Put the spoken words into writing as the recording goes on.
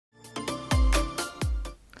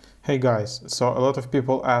Hey guys, so a lot of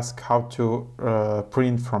people ask how to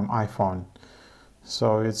print from iPhone.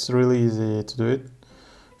 So it's really easy to do it.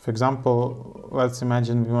 For example, let's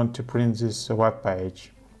imagine we want to print this web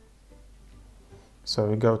page. So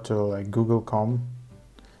we go to like google.com,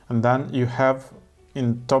 and then you have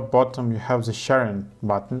in top bottom you have the sharing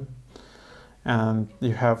button, and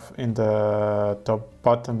you have in the top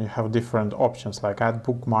bottom you have different options like add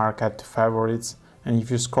bookmark, add to favorites, and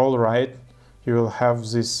if you scroll right you will have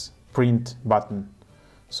this print button.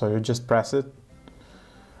 So you just press it,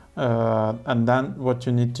 and then what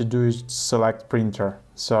you need to do is select printer.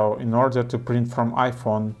 So in order to print from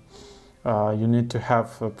iPhone, you need to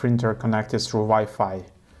have a printer connected through Wi-Fi,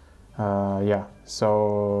 or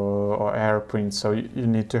AirPrint. So you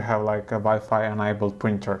need to have like a Wi-Fi enabled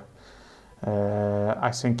printer.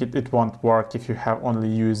 I think it won't work if you have only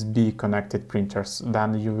USB connected printers.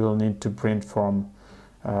 Then you will need to print from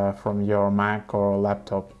your Mac or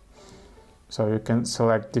laptop. So you can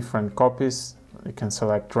select different copies, you can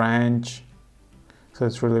select range, so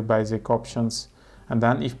it's really basic options. And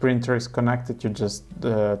then if printer is connected, you just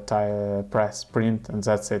press print and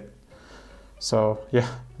that's it. So yeah,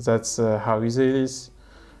 that's how easy it is,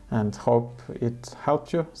 and hope it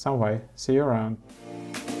helped you some way. See you around.